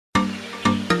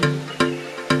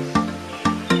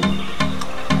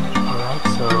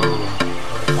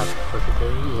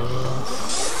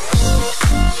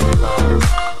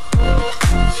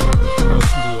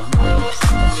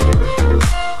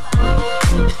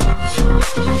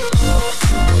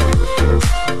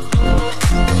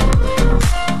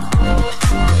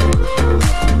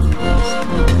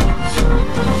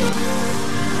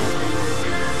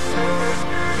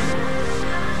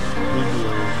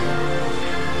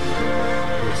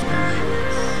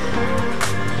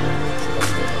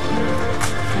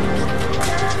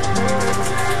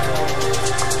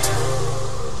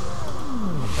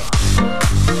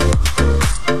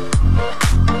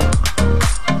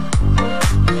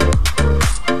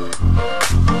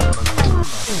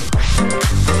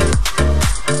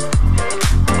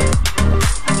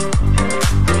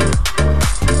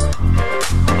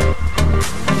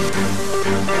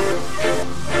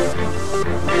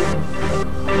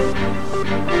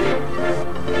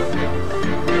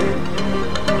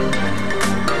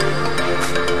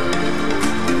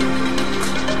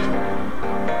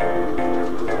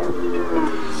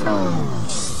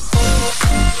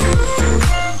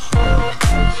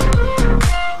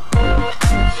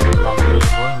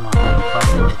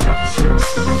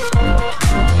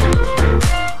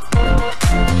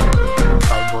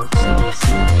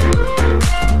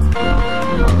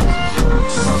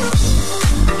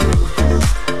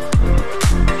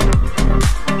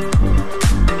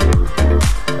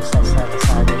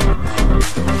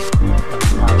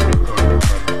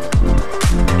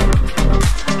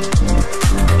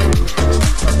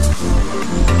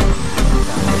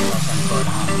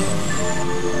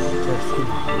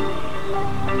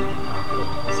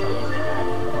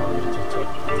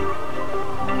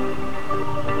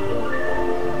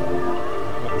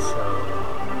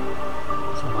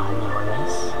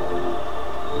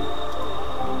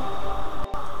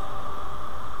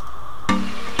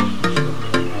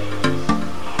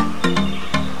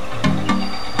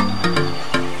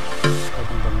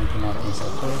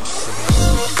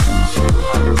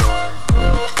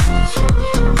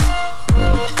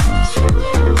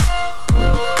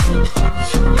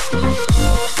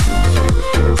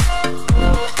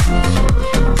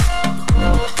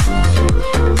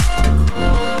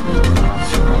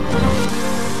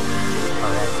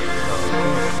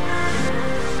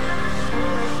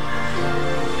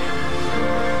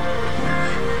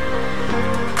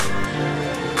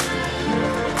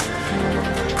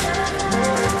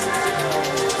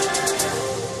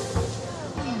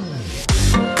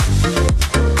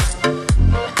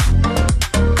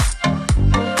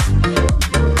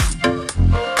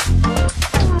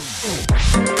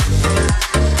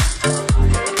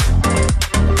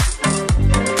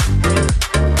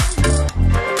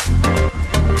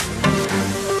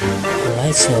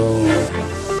So,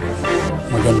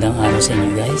 magandang araw sa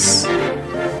inyo guys.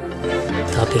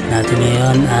 Topic natin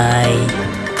ngayon ay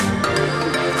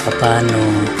paano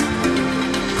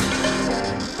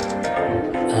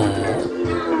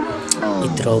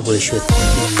i-troubleshoot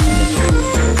yung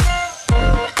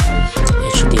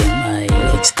HDMI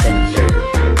extender.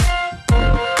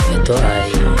 Ito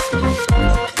ay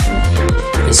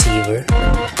receiver.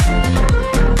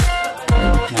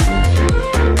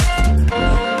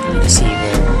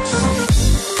 Receiver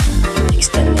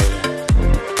extender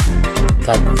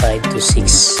Cat5 to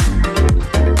 6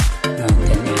 no,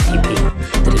 1080p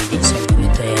 3D. So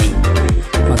ito ay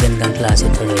magandang klase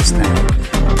ito guys, na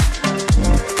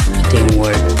ito yung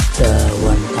worth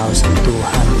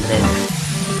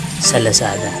 1,200 sa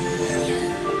Lazada.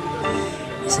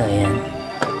 So ayan,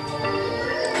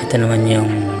 ito naman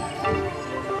yung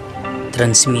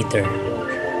transmitter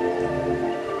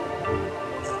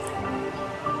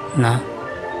na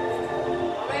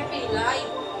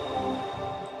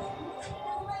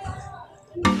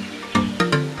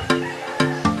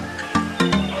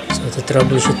so ito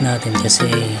troubleshoot natin kasi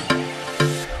hindi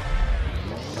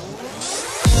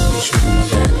siya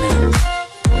gumagana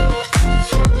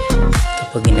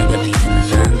kapag ginagamitan na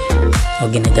lang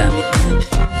o ginagamit na.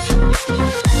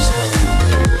 So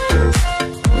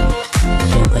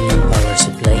yung kanyang power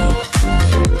supply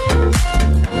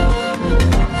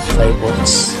 5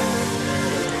 volts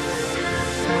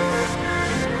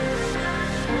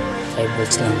 5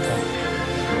 volts lang ito.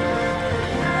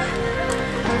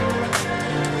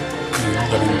 Ayan,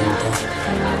 ganun din ito.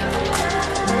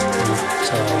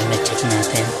 So na-check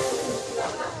natin.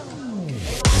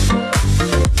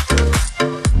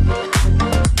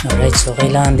 Alright, so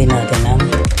kailangan din natin ng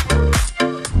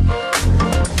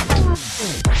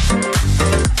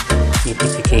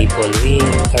UTP cable with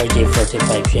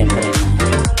RJ45 syempre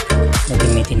na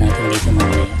gamitin natin dito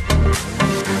mamaya.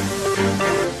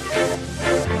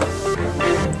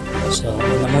 So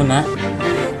muna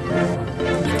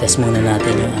i-test muna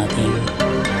natin yung ating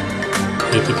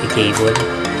UTP cable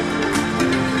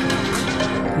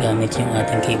gamit yung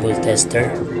ating cable tester,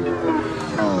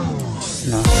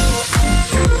 no,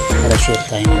 para sure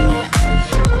tayo mamaya.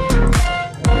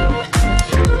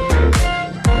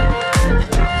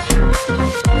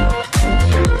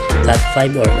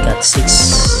 Cat5 or Cat6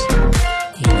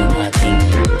 yun yung ating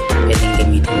pwedeng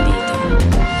gamitin dito.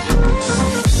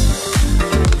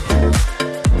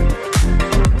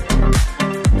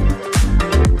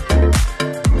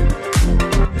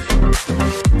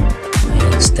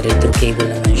 Ayan, straight through cable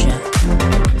naman siya.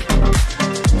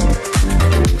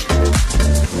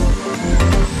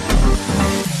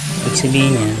 Ibig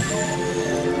sabihin niya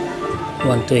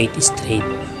 1 to 8 straight.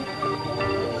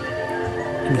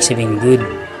 Ibig sabihin good,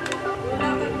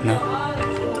 no?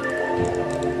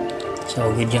 So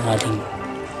good yung ating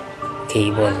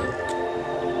cable.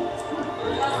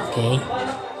 Okay.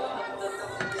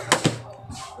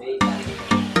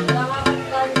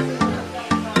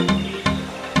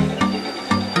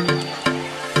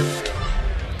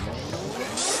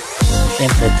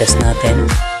 Siyempre test natin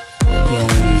yung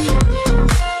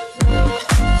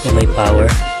may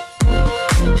power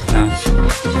na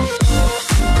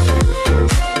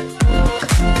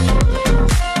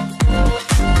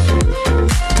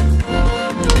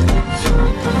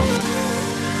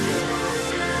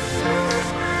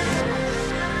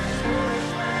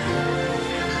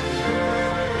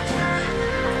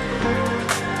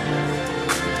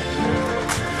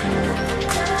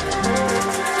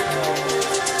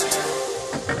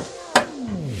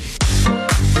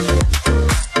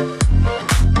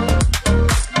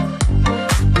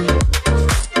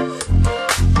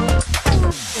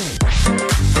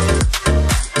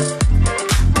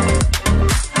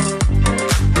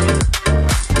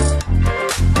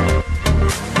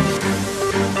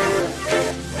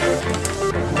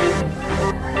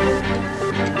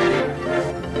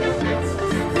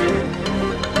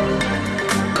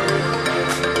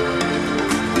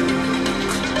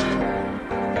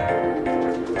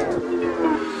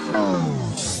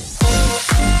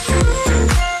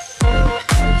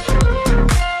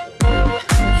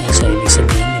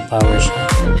power siya.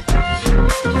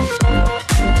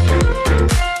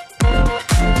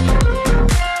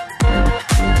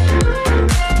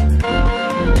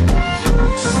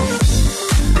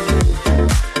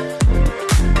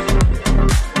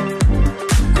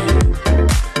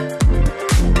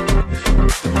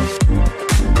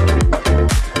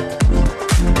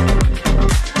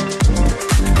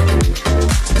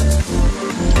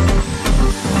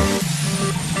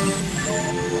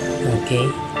 Okay,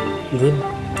 good.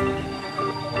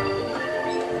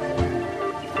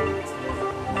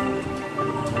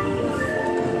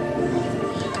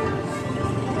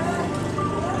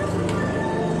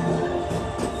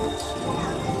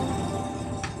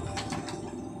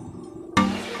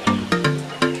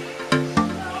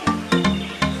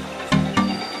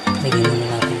 Lagyan muna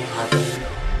natin yung ating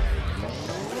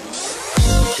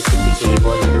HDMI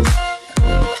cable.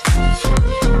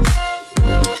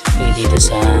 Okay, dito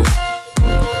sa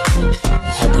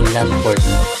ating lamp port.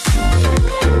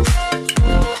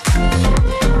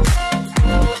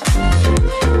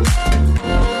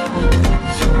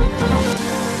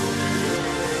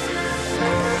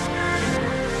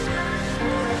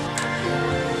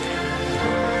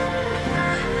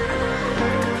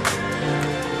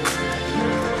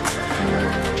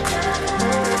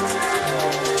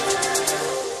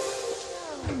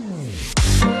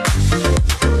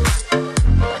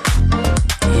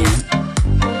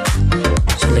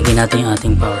 Natin yung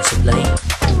ating power supply.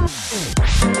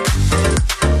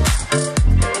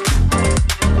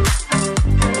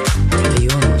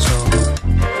 Ayun, so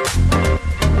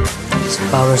sa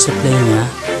power supply niya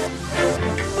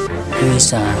yung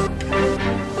isa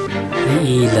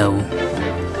may ilaw,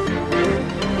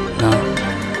 no?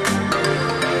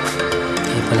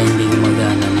 Kaya pala hindi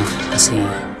gumagana, no? Kasi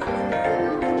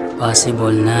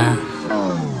possible na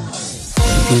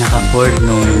yung pinaka-cord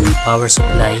nung power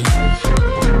supply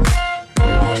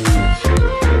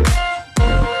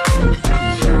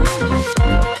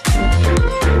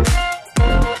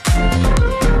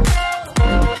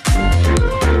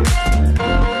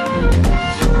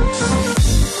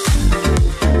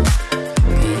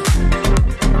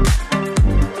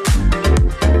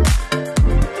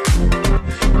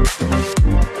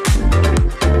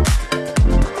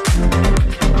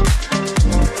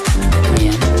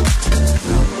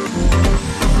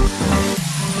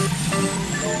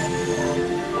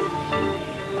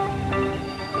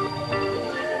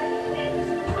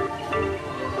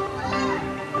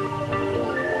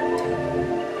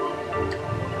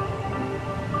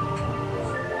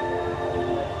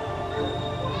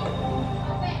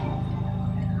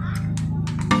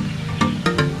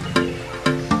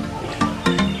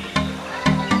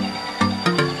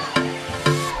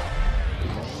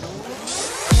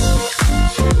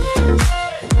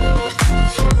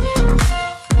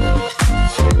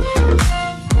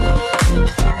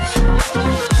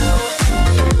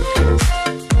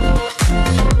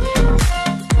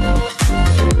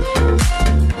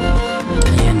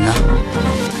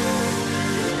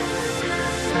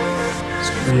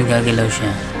nagagalaw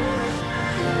siya.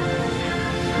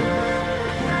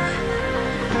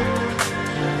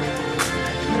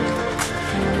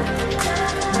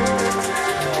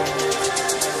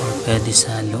 Or pwede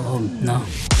sa loob, no?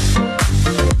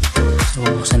 So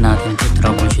buksan natin ito,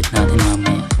 troubleshoot natin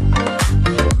mamaya.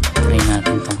 Try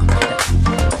natin itong kapatid.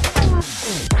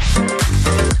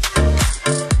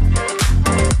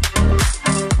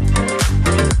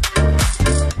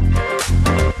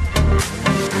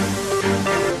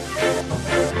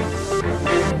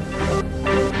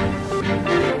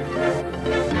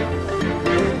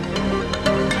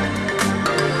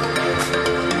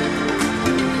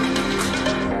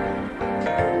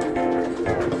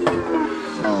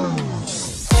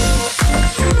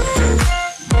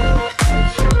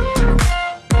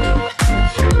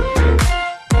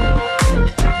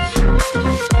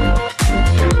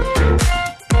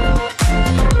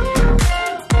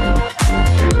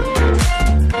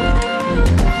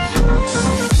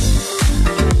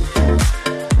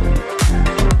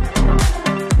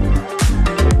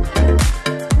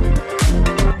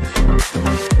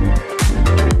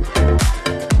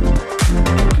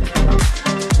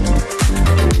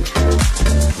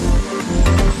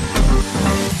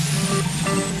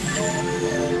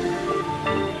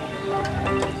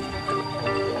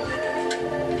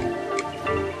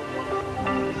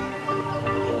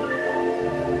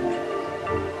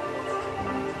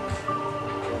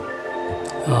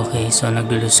 Okay, so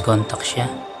nag-lose contact siya.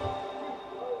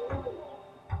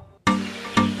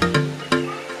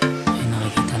 Ayun,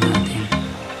 nakikita natin.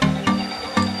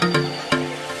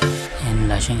 Ayan,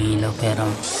 wala siyang ilaw pero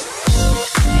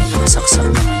ayun, nakasaksak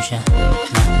naman siya.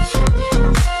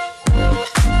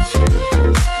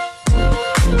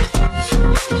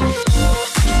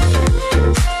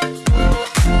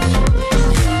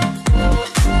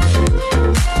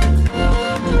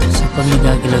 So pag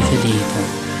nagagalaw siya dito,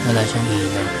 wala siyang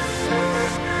ilaw.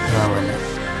 Nawawala.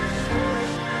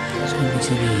 So ibig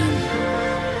sabihin,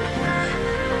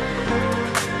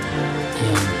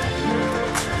 ayun,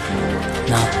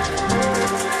 na.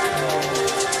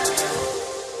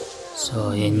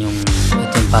 So yan yung,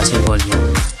 ito yung possible yung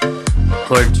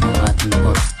cord yung ating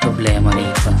problema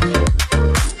rito.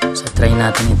 So try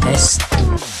natin i-test.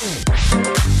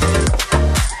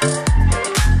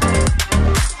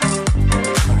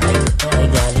 Alright, ito ay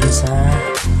galing sa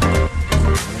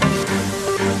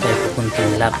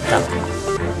papunting laptop.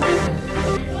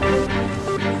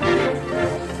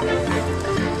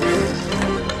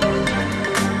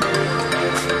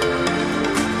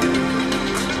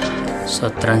 So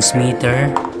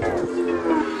transmitter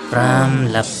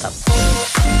from laptop.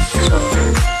 So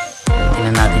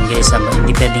tingnan natin guys,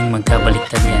 hindi pwedeng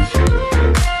magkabaliktad yan.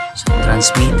 So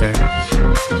transmitter,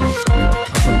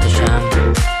 papunta siyang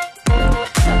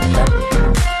laptop.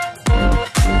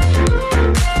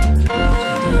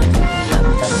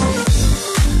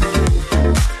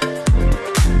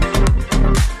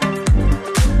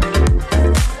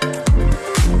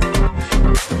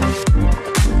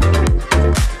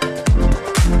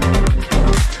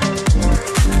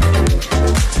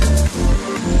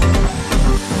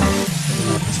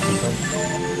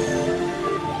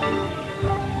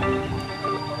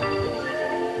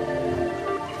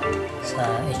 Sa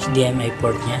HDMI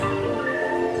port niya.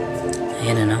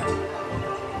 Ayan ano.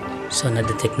 So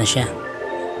na-detect na siya.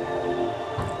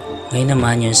 Ngayon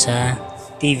naman yun sa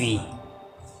TV.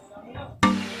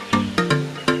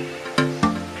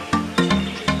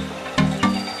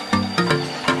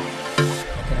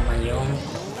 Ito naman yung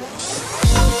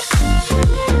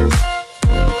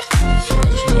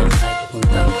HDMI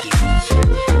papuntang TV.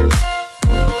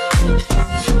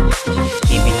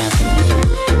 TV natin.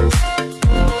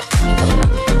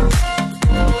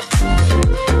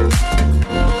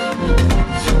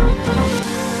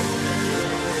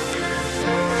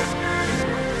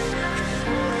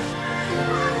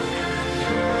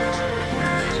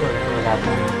 Wala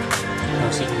pa. No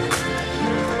signal.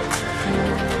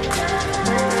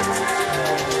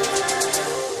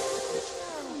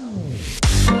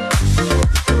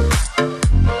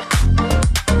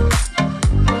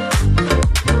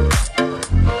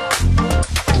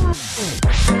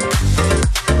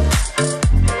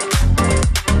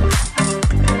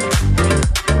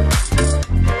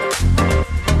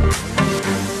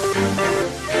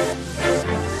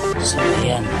 So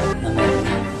ayan, naman.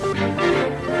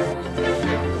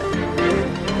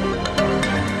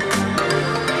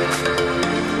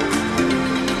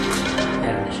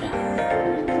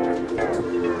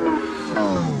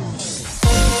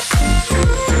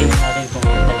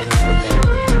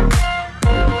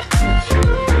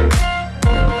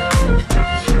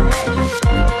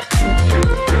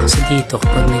 Dito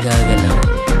kapag nagagalaw,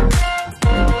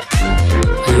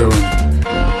 ayun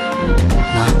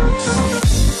na,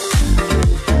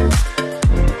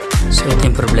 so ito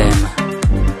yung problema.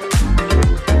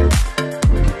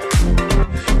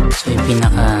 So yung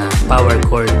pinaka power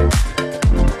cord,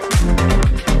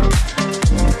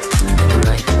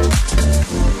 alright,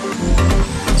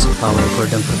 so power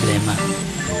cord ang problema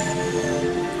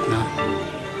na.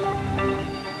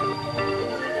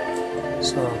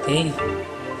 So okay.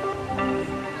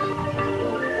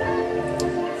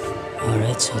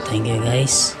 Alright, so thank you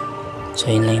guys. So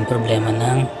yun lang yung problema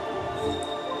ng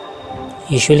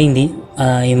usually hindi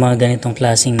yung mga ganitong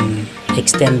klaseng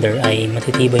extender ay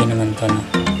matitibay naman to, no?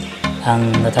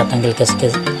 Ang natatanggal kasi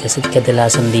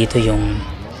kadalasan dito yung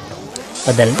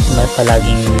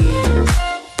palaging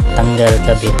tanggal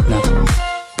kabit, no?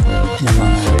 ng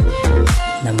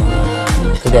mga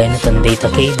kagaya nitong data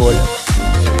cable,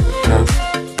 no?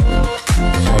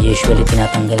 Usually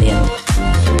tinatanggal yan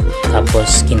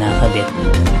tapos kinakabit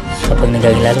kapag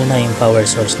nagaglaro na yung power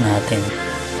source natin.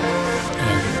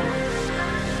 Ayan,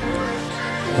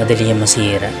 madali yung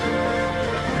masira.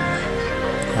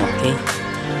 Okay,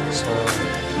 so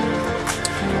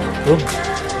approve.